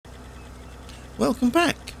welcome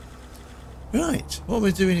back. Right, what am I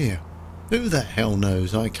doing here? Who the hell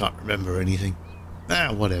knows? I can't remember anything.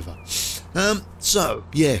 Whatever. So,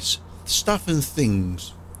 yes, stuff and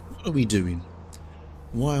things. What are we doing?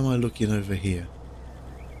 Why am I looking over here?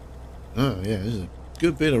 Oh, yeah, there's a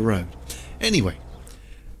good bit of road. Anyway,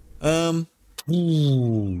 doing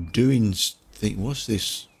thing. What's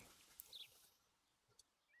this?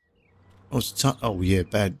 Oh yeah,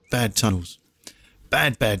 bad tunnels.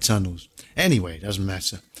 Bad tunnels. Anyway, it doesn't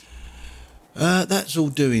matter. That's all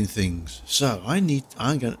doing things. So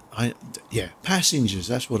passengers.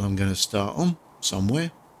 That's what I'm gonna start on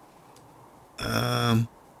somewhere. Haven't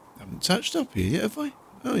touched up here yet, have I?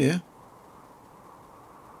 Oh yeah.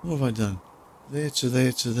 What have I done? There to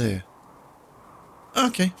there to there.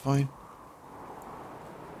 Okay, fine.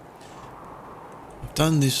 I've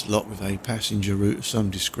done this lot with a passenger route of some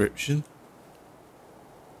description.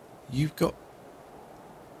 You've got...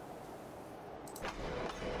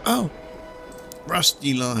 Oh!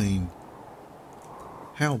 Rusty line.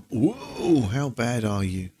 How bad are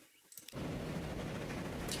you?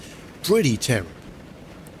 Pretty terrible.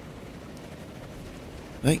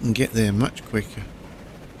 They can get there much quicker.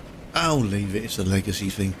 I'll leave it, it's a legacy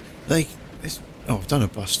thing. I've done a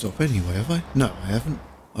bus stop anyway, have I? No, I haven't.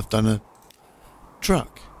 I've done a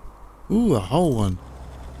truck. Ooh, a whole one.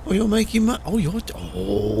 Oh, you're making money.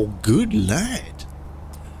 Oh, good lad.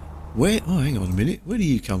 Where? Oh, hang on a minute. Where do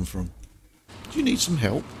you come from? Do you need some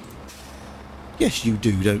help? Yes, you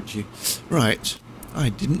do, don't you? Right. I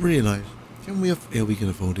didn't realise. Can we? Yeah, we can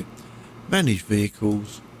afford it. Manage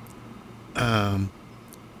vehicles. What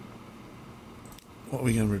are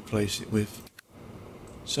we going to replace it with?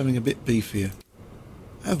 Something a bit beefier.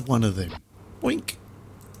 Have one of them. Boink.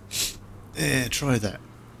 Yeah, try that.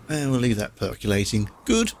 And we'll leave that percolating.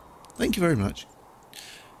 Good. Thank you very much.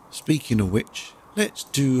 Speaking of which, let's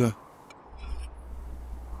do...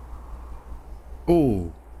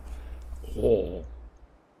 Oh.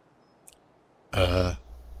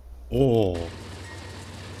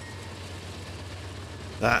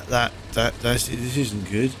 This isn't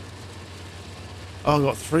good. Oh, I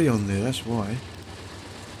got 3 on there, that's why.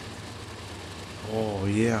 Oh,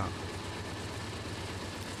 yeah.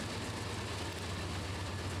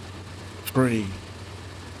 3.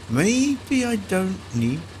 Maybe I don't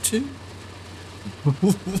need to.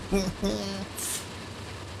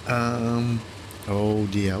 Oh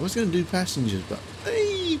dear. I was going to do passengers, but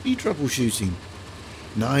maybe troubleshooting.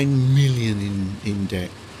 9 million in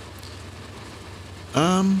debt.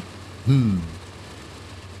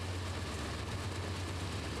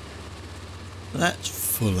 That's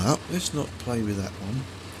full up. Let's not play with that one.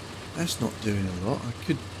 That's not doing a lot.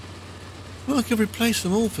 I could replace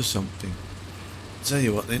them all for something. Tell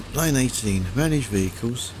you what then, line 18, manage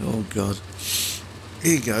vehicles. Oh God.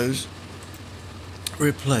 Here goes.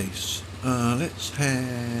 Replace. Let's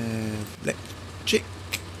have electric.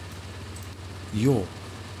 I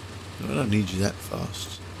don't need you that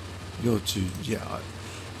fast. You're too, yeah.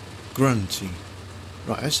 Grunty.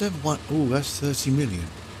 Right, let's have one. Oh, that's 30 million.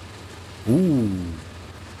 Ooh.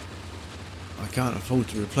 I can't afford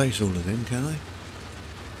to replace all of them, can I?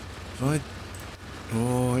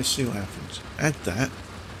 Oh, let's see what happens. Add that.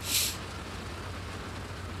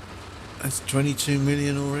 That's 22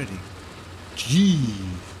 million already. Gee.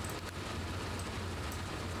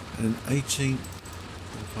 And 18,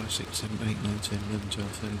 4, 5, 6, 7, 8, 9, 10, 11, 12,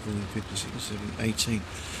 13, 14, 15, 16, 17, 18.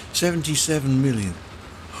 77 million.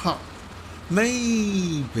 Huh.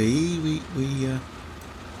 Maybe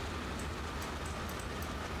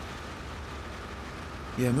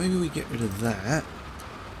yeah, maybe we get rid of that.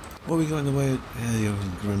 What have we got in the way of... Yeah, you're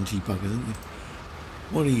a grunty bugger, aren't you?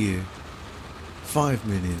 What are you? 5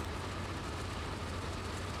 million.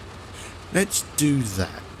 Let's do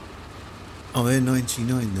that. Oh, they're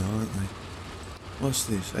 99 now, aren't they? What's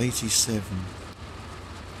this? 87.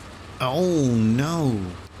 Oh, no.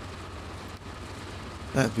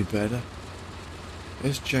 That'd be better.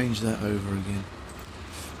 Let's change that over again.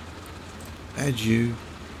 Add you.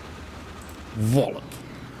 Wallop.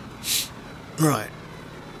 Right.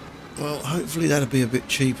 Well, hopefully that'll be a bit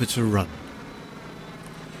cheaper to run.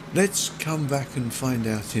 Let's come back and find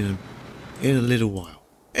out in a little while.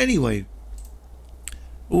 Anyway.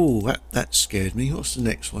 Oh, that scared me. What's the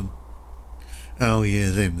next one? Oh yeah,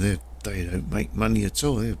 they don't make money at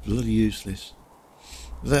all. They're bloody useless.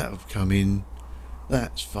 That'll come in.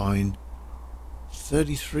 That's fine.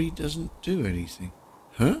 33 doesn't do anything.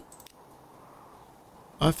 Huh?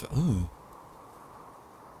 Oh.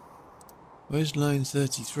 Where's line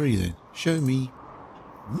 33 then? Show me.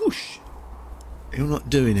 Whoosh! You're not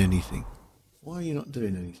doing anything. Why are you not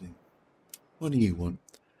doing anything? What do you want?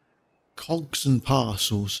 Cogs and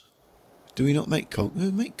parcels. Do we not make cogs?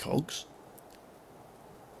 We make cogs.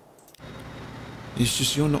 It's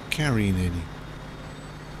just you're not carrying any.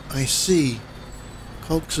 I see.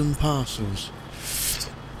 Cogs and parcels.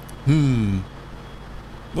 Well,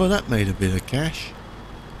 that made a bit of cash.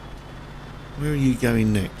 Where are you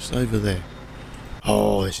going next? Over there.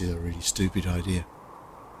 Oh, this is a really stupid idea.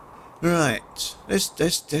 Right,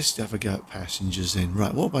 let's have a go at passengers then.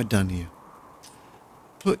 Right, what have I done here?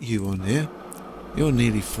 Put you on there. You're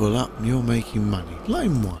nearly full up and you're making money.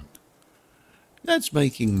 Lane 1. That's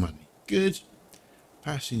making money. Good.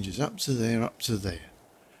 Passengers up to there, up to there.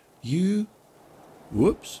 You,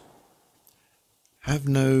 whoops, have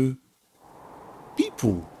no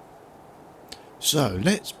people. So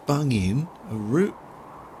let's bung in a route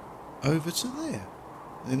over to there.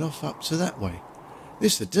 Then off up to that way.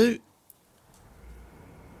 This'll do.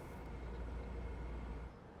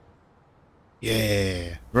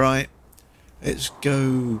 Yeah, right. Let's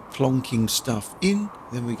go plonking stuff in.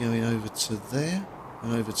 Then we're going over to there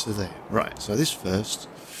and over to there. Right, so this first.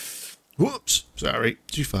 Whoops, sorry,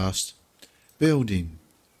 too fast. Building.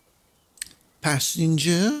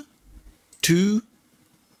 Passenger 2.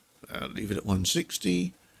 I'll leave it at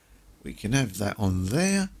 160. We can have that on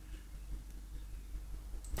there.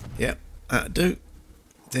 Yep, that'll do.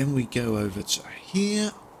 Then we go over to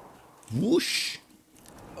here. Whoosh.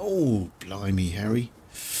 Oh, blimey, Harry.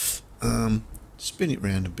 Spin it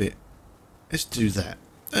round a bit. Let's do that.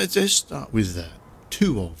 Let's start with that.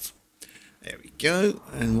 2 of. There we go.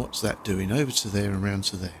 And what's that doing? Over to there and round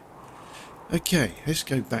to there. Okay, let's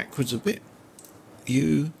go backwards a bit.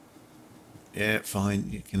 You. Yeah,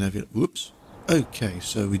 fine. You can have it. Whoops. Okay,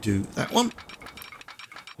 so we do that one.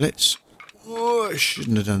 Let's... Oh, I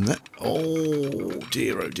shouldn't have done that. Oh,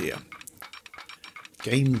 dear, oh, dear.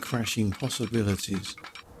 Game crashing possibilities.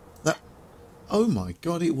 That... Oh, my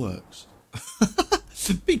God, it works. It's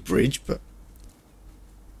a big bridge, but...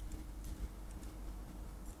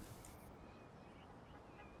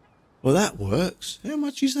 Well, that works. How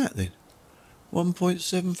much is that, then?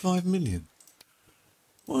 1.75 million.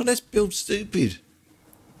 Well, let's build stupid.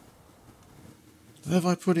 Have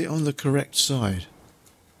I put it on the correct side?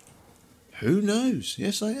 Who knows?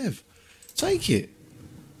 Yes, I have. Take it.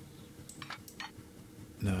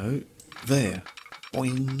 No. There.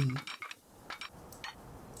 Boing.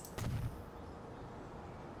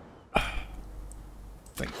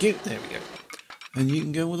 Thank you. There we go. And you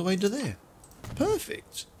can go all the way to there.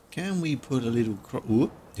 Perfect. Can we put a little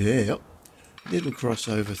little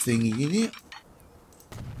crossover thingy in here?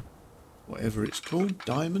 Whatever it's called.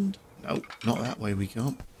 Diamond? Nope, not that way we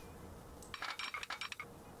can't.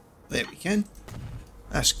 There we can.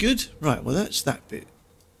 That's good. Right, well that's that bit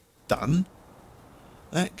done.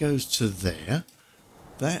 That goes to there.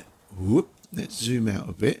 That, whoop, let's zoom out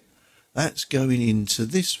a bit. That's going into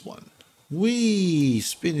this one. Whee!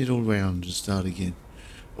 Spin it all round and start again.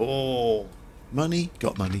 Oh, money,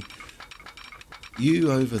 got money.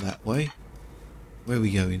 You over that way. Where are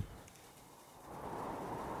we going?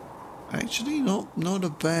 Actually, not a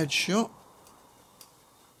bad shot.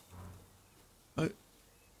 Oh,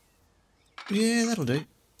 yeah, that'll do.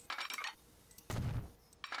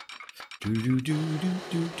 Oh,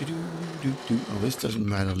 this doesn't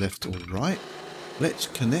matter left or right. Let's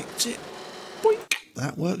connect it. Boink.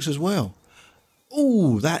 That works as well.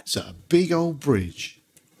 Oh, that's a big old bridge.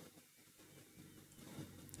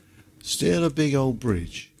 Still a big old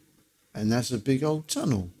bridge. And that's a big old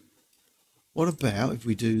tunnel. What about if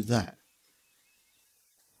we do that?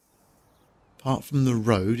 Apart from the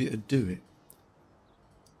road, it'd do it.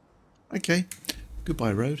 Okay.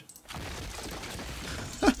 Goodbye, road.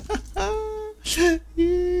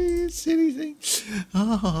 Yeah, silly thing.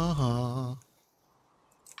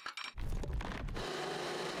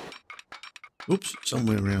 Oops,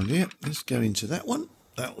 somewhere around here. Let's go into that one.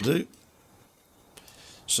 That'll do.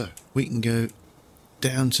 So, we can go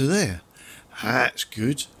down to there. That's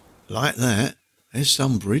good. Like that. There's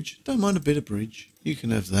some bridge. Don't mind a bit of bridge. You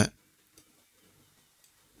can have that.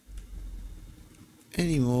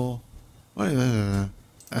 Any more?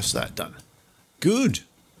 That's that done. Good.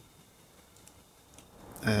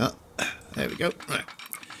 There we go. Right.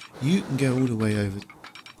 You can go all the way over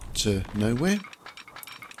to nowhere.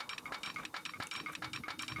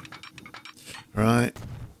 Right.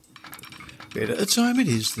 Bit at a time it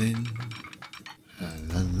is then. And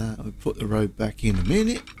then that, I'll put the road back in a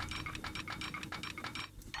minute.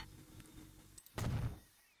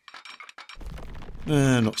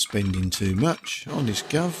 Not spending too much on this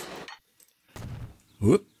gov.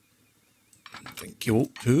 Whoop. Thank you.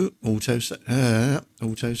 Auto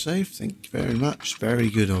save. Thank you very much. Very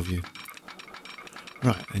good of you.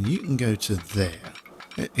 Right, and you can go to there.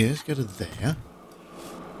 Yeah, let's go to there.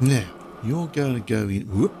 Now, you're going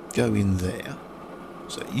to go in there.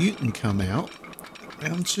 So you can come out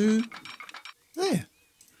round to there.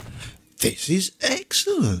 This is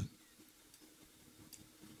excellent.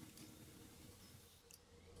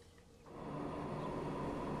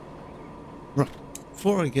 Right,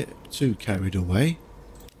 before I get too carried away.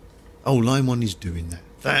 Oh, line 1 is doing that.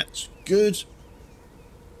 That's good.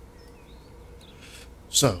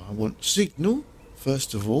 So I want signal,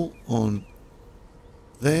 first of all, on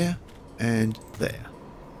there and there.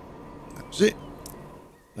 That's it.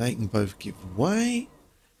 They can both give way.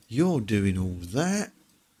 You're doing all of that,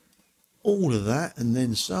 and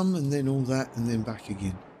then some, and then all that, and then back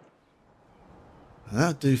again. And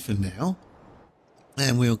that'll do for now.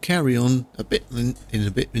 And we'll carry on a bit in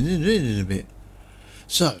a bit.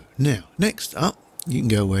 So now, next up, you can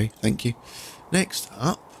go away. Thank you. Next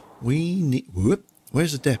up, we need. Whoop.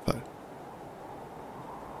 Where's the depot?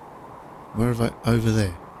 Where have I? Over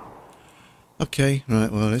there. Okay. Right.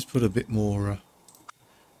 Well, let's put a bit more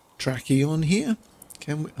tracky on here.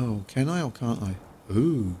 Can we? Oh, can I or can't I?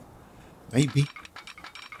 Ooh, maybe.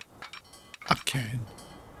 I can.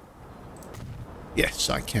 Yes,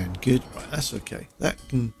 I can. Good. Right. That's okay. That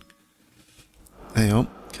can. Hang on.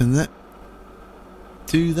 Can that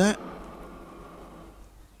do that?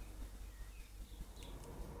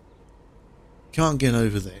 Can't get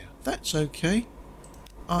over there. That's okay.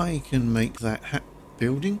 I can make that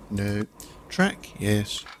building. No. Track.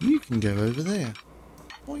 Yes. You can go over there.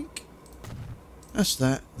 Boink. That's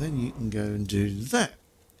that. Then you can go and do that.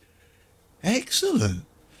 Excellent.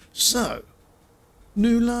 So,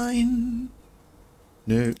 new line.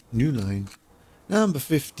 No, new line. Number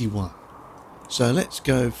 51. So let's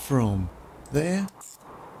go from there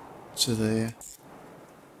to there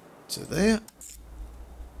to there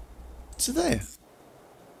to there.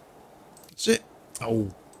 That's it. Oh,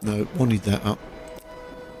 no, wanted that up.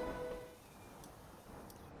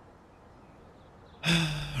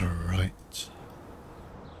 Right.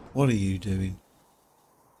 What are you doing?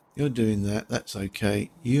 You're doing that. That's okay.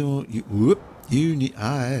 You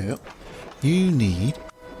need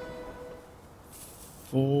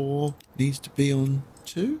 4 needs to be on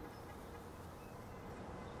 2.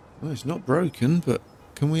 Well, it's not broken, but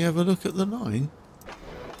can we have a look at the line?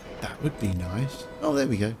 That would be nice. Oh, there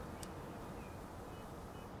we go.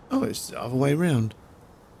 Oh, it's the other way round.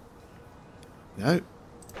 No.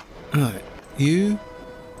 Right. You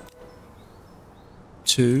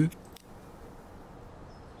 2.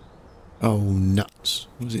 Oh, nuts.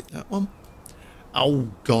 Was it that one? Oh,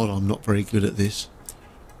 God, I'm not very good at this.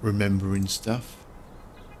 Remembering stuff.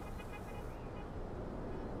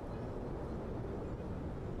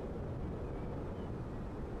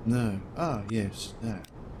 No. Ah, yes. That.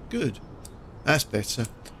 Good. That's better.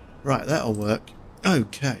 Right, that'll work.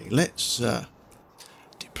 Okay, let's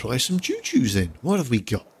deploy some choo-choos then. What have we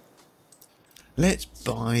got? Let's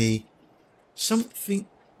buy something.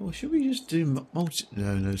 Or should we just do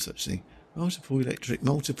no such thing. Multiple electric,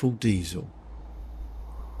 multiple diesel.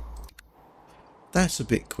 That's a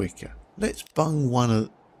bit quicker. Let's bung one of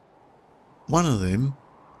them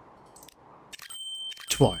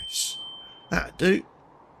twice. That'll do.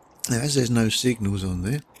 Now, as there's no signals on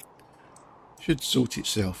there, should sort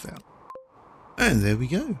itself out. And there we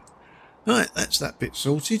go. Right, that's that bit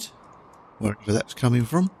sorted. Wherever that's coming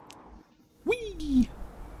from. Whee!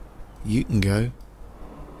 You can go.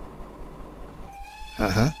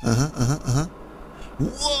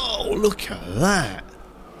 Whoa, look at that.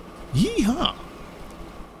 Yeehaw!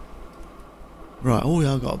 Right,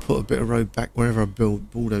 I've got to put a bit of road back wherever I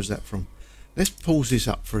bulldoze that from. Let's pause this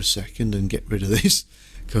up for a second and get rid of this,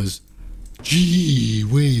 because gee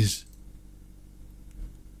whiz.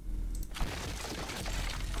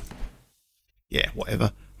 Yeah,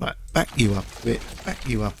 whatever. Right, back you up a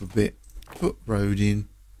bit, put road in,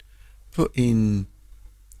 put in,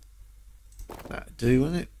 that'll do,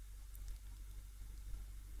 won't it?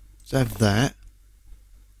 Let's have that.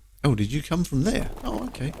 Oh, did you come from there? Oh,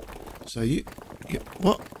 okay. So you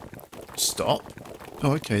what? Stop.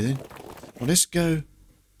 Oh, okay then. Well, let's go.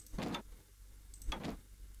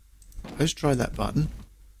 Let's try that button.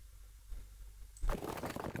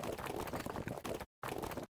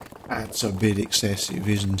 That's a bit excessive,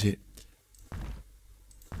 isn't it?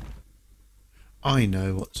 I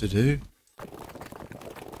know what to do.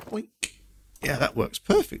 Boink. Yeah, that works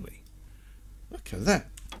perfectly. Look at that.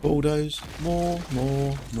 Bulldoze. More.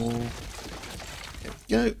 There we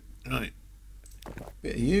go. Right.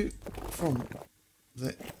 Bit of you from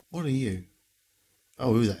there. What are you?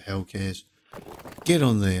 Oh, who the hell cares? Get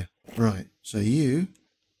on there. Right. So you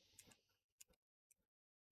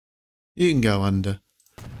You can go under.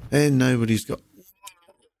 And nobody's got...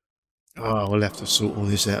 Oh, we'll have to sort all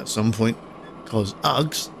this out at some point. Because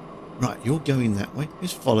Uggs... Right, you're going that way.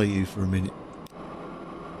 Let's follow you for a minute.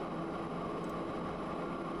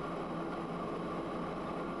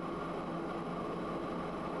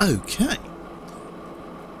 Okay.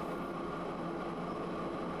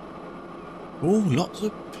 Oh, lots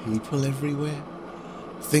of people everywhere.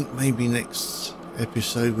 I think maybe next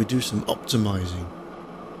episode we do some optimizing.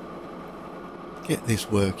 Get this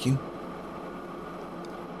working.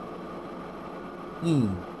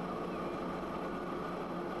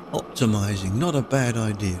 Optimizing, not a bad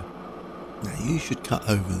idea. Now you should cut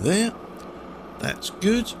over there. That's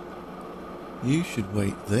good. You should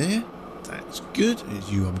wait there. That's good.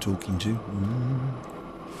 It's you I'm talking to.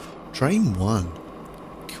 Train 1.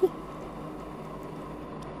 Cool.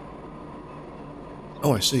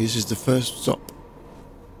 Oh, I see. This is the first stop.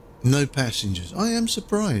 No passengers. I am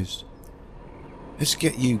surprised. Let's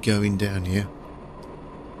get you going down here.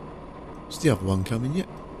 Is the other one coming yet?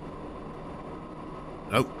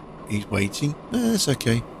 Nope. He's waiting. No, that's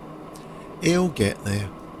okay. He'll get there.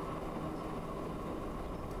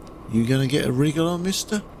 You gonna get a wriggle on,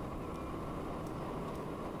 mister?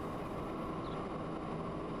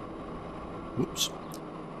 Whoops.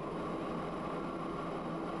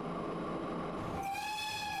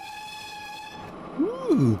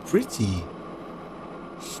 Ooh, pretty.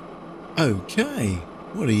 Okay.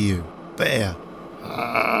 What are you? Bear.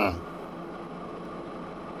 Ah.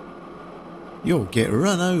 You'll get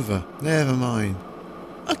run over. Never mind.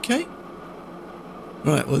 Okay.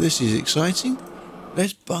 Right, well this is exciting.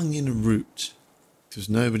 Let's bung in a route. Because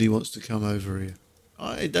nobody wants to come over here.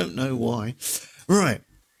 I don't know why. Right.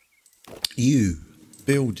 You.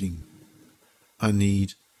 Building. I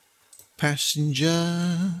need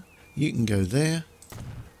passenger. You can go there.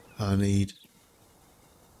 I need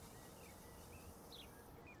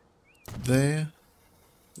there.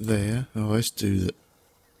 There. Oh, let's do that.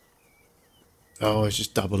 Oh, let's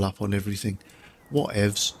just double up on everything.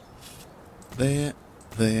 Whatevs. There.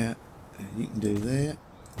 There. And you can do there.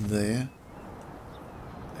 There.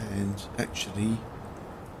 And actually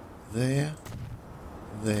there.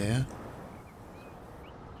 There.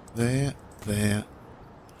 There. There.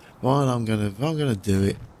 While I'm gonna do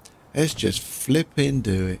it, let's just flipping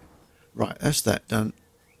do it. Right, that's that done.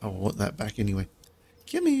 Oh, I want that back anyway.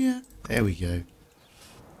 Come here. There we go.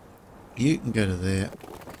 You can go to there.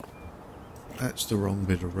 That's the wrong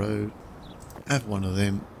bit of road. Have one of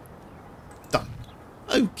them. Done.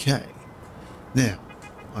 Okay. Now,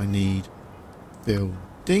 I need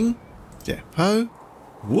building, depot.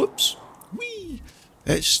 Whoops. Whee.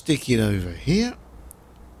 Let's stick it over here.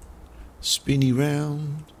 Spinny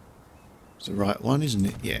round. It's the right one, isn't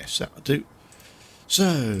it? Yes, that'll do.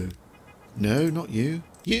 So, no, not you.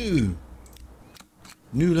 You.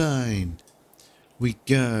 New line. We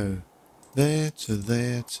go there to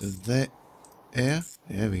there to there.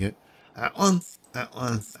 There we go. That one, that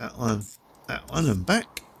one, that one, that one, and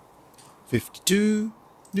back. 52.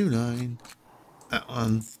 New line. That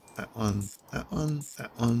one, that one, that one,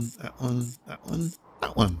 that one, that one, that one,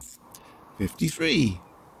 that one. 53.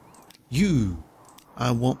 You.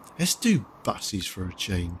 I want... Let's do buses for a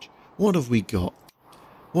change. What have we got?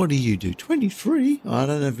 What do you do? 23? I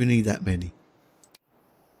don't know if we need that many.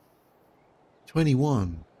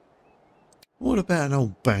 21. What about an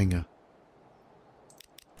old banger?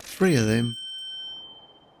 3 of them.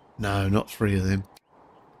 No, not 3 of them.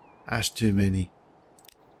 That's too many.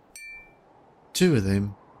 2 of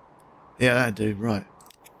them. Yeah, that'd do. Right.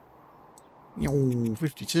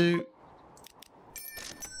 52.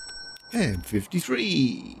 And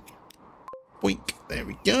 53. Boink. There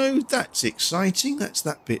we go. That's exciting. That's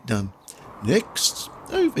that bit done. Next,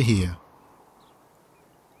 over here.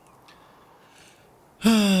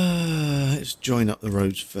 Let's join up the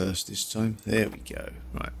roads first this time. There we go.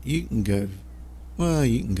 Right, you can go. Well,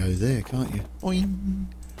 you can go there, can't you? Boing.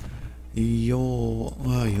 You're...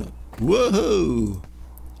 Well, you're... Whoa!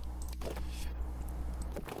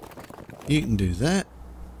 You can do that.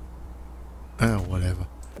 Oh, whatever.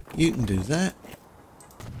 You can do that.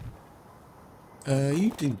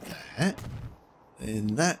 You do that.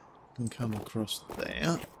 Then that can come across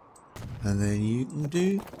there. And then you can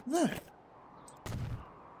do that.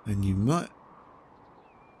 And you might...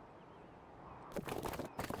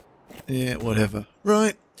 Yeah, whatever.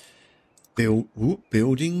 Right.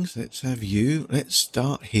 Buildings. Let's have you. Let's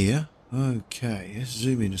start here. Okay. Let's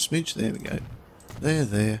zoom in a smidge. There we go. There,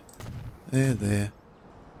 there. There, there.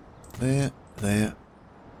 There, there.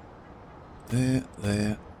 There,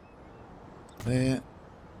 there. There.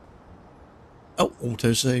 Oh,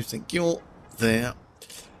 autosave. Thank you. There.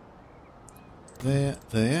 There,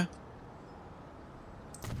 there.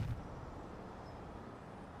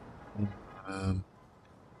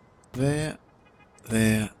 There,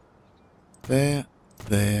 there, there,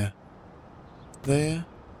 there, there,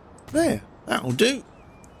 there. That'll do.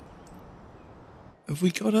 Have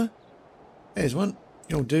we got a... There's one.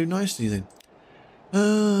 It'll do nicely then.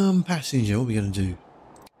 Passenger, what are we going to do?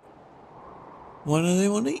 One of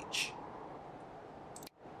them on each.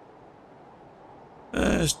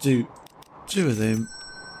 Let's do 2 of them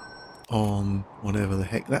on whatever the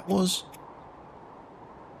heck that was.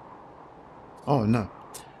 Oh no.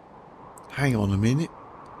 Hang on a minute.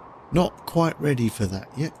 Not quite ready for that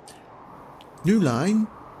yet. New line.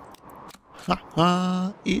 Ha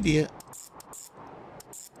ha, idiot.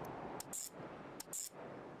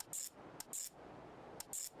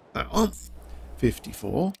 That one.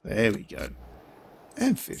 54. There we go.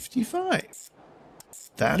 And 55.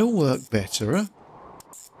 That'll work better, huh?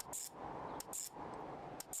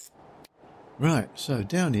 Right, so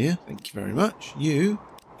down here, thank you very much. You,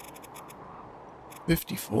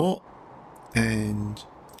 54, and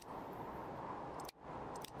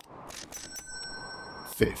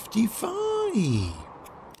 55.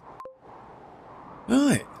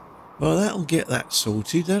 Right, well that'll get that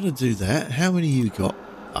sorted, that'll do that. How many you got?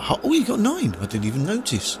 Oh, you got 9, I didn't even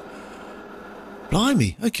notice.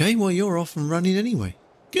 Blimey, okay, well you're off and running anyway.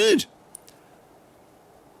 Good.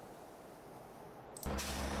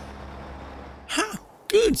 Ha!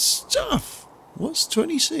 Good stuff! What's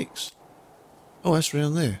 26? Oh, that's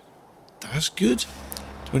round there. That's good.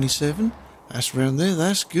 27. That's round there.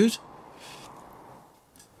 That's good.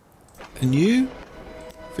 And you?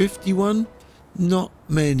 51? Not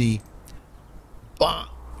many. But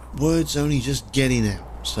word's only just getting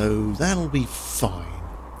out. So that'll be fine.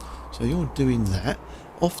 So you're doing that.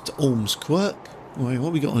 Off to Ormskirk. Wait, what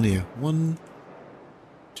have we got on here? 1,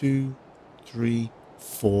 2, 3,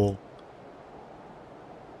 4.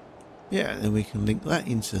 Yeah, then we can link that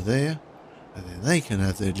into there. And then they can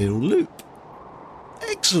have their little loop.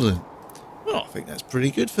 Excellent. Well, I think that's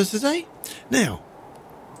pretty good for today. Now,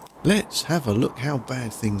 let's have a look how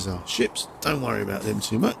bad things are. Ships, don't worry about them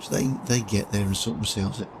too much. They get there and sort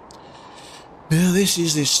themselves out. Now, this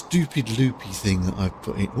is this stupid loopy thing that I've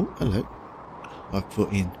put in. Oh, hello. I've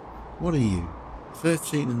put in. What are you?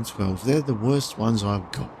 13 and 12. They're the worst ones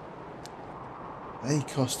I've got. They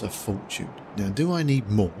cost a fortune. Now, do I need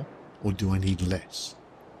more or do I need less?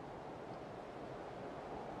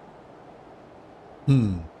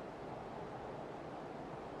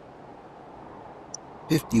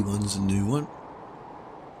 51's a new one.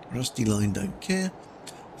 Rusty line, don't care.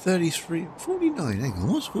 33, 49. Hang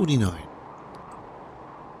on, what's 49?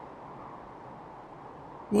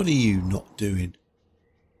 What are you not doing?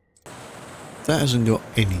 That hasn't got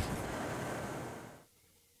anything.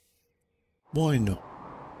 Why not?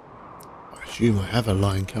 I assume I have a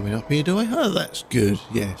line coming up here, do I? Oh, that's good,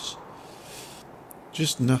 yes.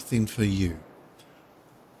 Just nothing for you.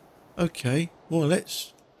 Okay, well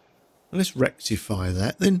let's rectify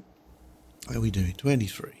that then. How are we doing?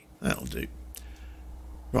 23. That'll do.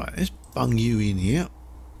 Right, let's bung you in here.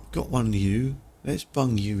 Got one of you. Let's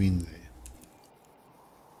bung you in there.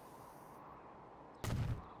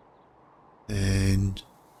 And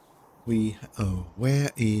we... Oh, where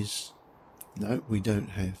is... No, we don't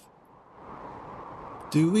have.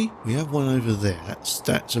 Do we? We have one over there.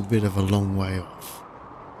 That's a bit of a long way off.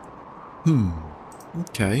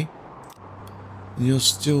 Okay. And you're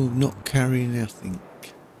still not carrying anything.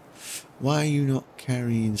 Why are you not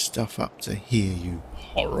carrying stuff up to here, you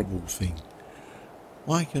horrible thing?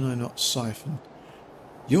 Why can I not siphon?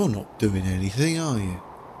 You're not doing anything, are you?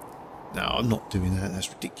 No, I'm not doing that. That's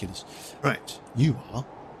ridiculous. Right, you are.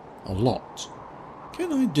 A lot.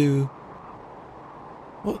 Can I do...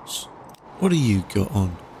 What have you got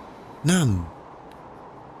on? None.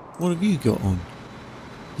 What have you got on?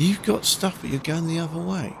 You've got stuff, but you're going the other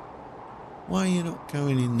way. Why are you not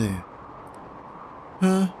going in there?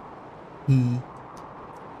 Huh?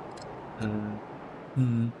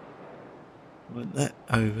 Want that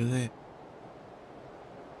over there?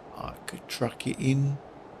 I could truck it in.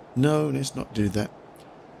 No, let's not do that.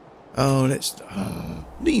 Oh, let's...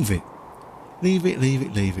 leave it. Leave it, leave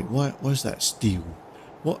it, leave it. Why was that steel?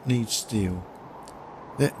 What needs steel?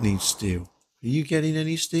 That needs steel. Are you getting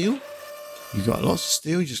any steel? You got lots of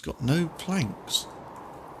steel, you just got no planks.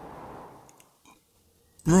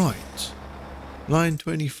 Right. Line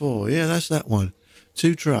 24. Yeah, that's that one.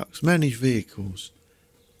 2 trucks. Manage vehicles.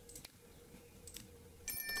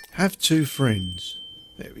 Have 2 friends.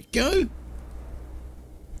 There we go.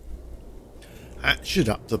 That should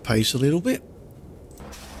up the pace a little bit.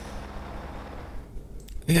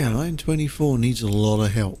 Yeah, line 24 needs a lot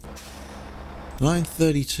of help. Line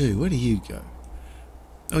 32, where do you go?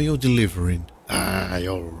 Oh, you're delivering. Ah,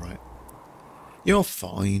 you're alright. You're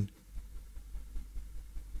fine.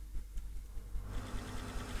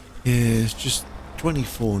 Yeah, it's just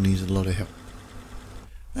 24 needs a lot of help.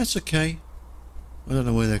 That's okay. I don't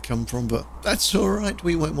know where they come from, but that's alright.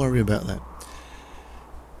 We won't worry about that.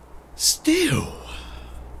 Still.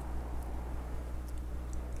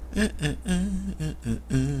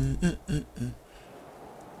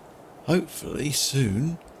 Hopefully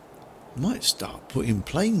soon might start putting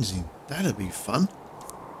planes in. That'd be fun.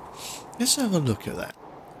 Let's have a look at that.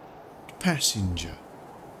 Passenger.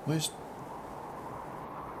 Where's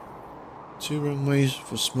 2 runways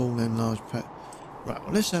for small and large Right,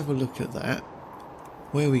 well, let's have a look at that.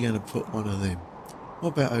 Where are we going to put one of them?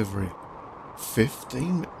 What about over here?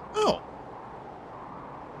 15? Oh!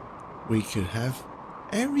 We could have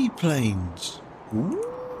aeroplanes. Ooh.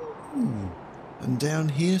 And down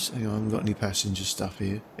here, hang on, I haven't got any passenger stuff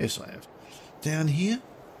here. Yes, I have. Down here,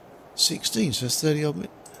 16, so that's 30 odd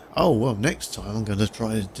minutes. Oh, well, next time I'm going to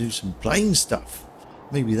try to do some plane stuff.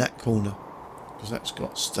 Maybe that corner, because that's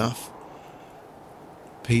got stuff.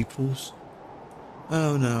 Peoples.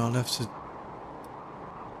 Oh no, I'll have to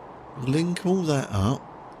link all that up.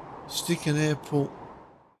 Stick an airport.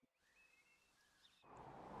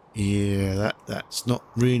 Yeah, that's not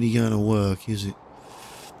really going to work, is it?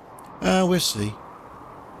 We'll see.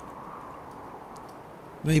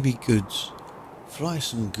 Maybe goods. Fly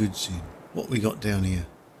some goods in. What we got down here?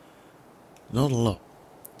 Not a lot.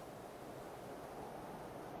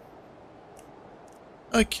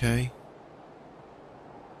 Okay.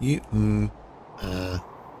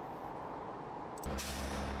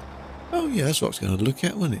 Oh yeah, that's what I was going to look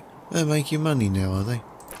at, wasn't it? They're making money now, are they?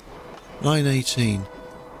 Line 18.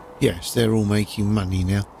 Yes, they're all making money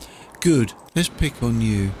now. Good. Let's pick on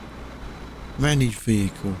you. Managed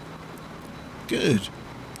vehicle. Good.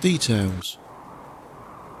 Details.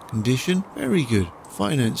 Condition. Very good.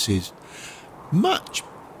 Finances. Much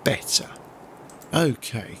better.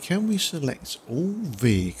 Okay, can we select all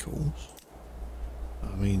vehicles?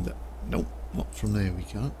 I mean, nope, not from there we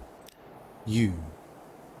can't. You.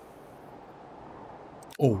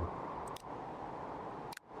 All.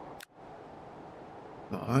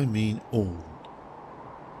 No, I mean all.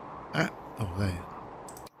 Ah, oh there.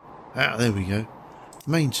 Ah, there we go.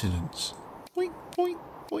 Maintenance. Boink, boink,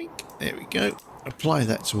 boink. There we go. Apply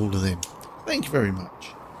that to all of them. Thank you very much.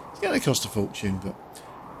 It's going to cost a fortune, but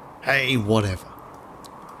hey, whatever.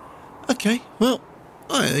 Okay, well,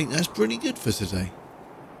 I think that's pretty good for today.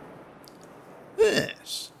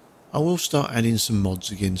 Yes. I will start adding some mods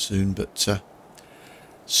again soon, but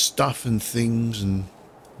stuff and things and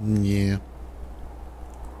yeah.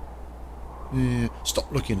 Yeah.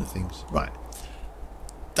 Stop looking at things. Right.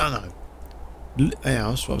 Dunno. Yeah,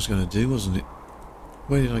 that's what I was going to do, wasn't it?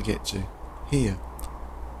 Where did I get to? Here.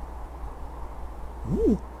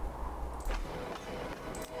 Ooh.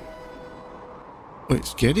 Well,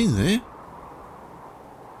 it's getting there.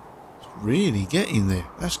 It's really getting there.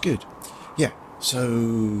 That's good. Yeah. So,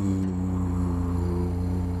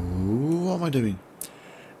 what am I doing?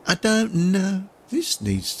 I don't know. This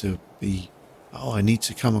needs to be... Oh, I need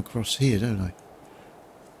to come across here, don't I?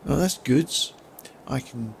 Oh, that's goods. I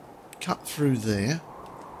can cut through there.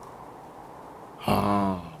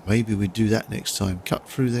 Ah, maybe we do that next time. Cut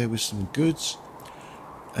through there with some goods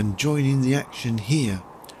and join in the action here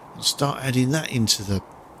and start adding that into the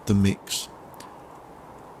mix.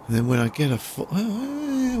 And then when I get a foot...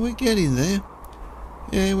 Oh, we're getting there.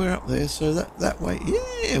 Yeah, we're up there, so that way.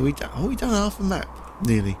 Yeah, we done half a map,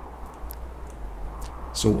 nearly.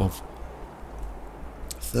 Sort of.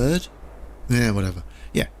 Third? Yeah, whatever.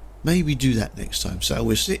 Yeah, maybe do that next time. So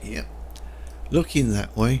we'll sit here, looking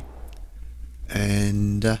that way,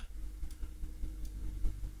 and...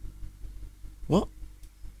 what?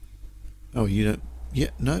 Oh, you don't... Yeah,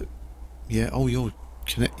 no. Yeah, oh, you're...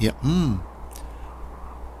 connect... Yeah,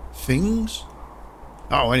 things?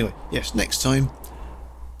 Oh, anyway, yes, next time...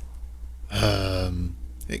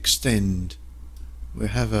 extend. We'll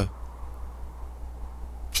have a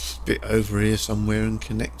bit over here somewhere and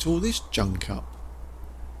connect all this junk up.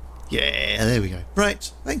 Yeah, there we go. Right,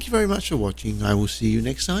 thank you very much for watching. I will see you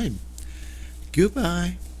next time.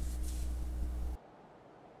 Goodbye.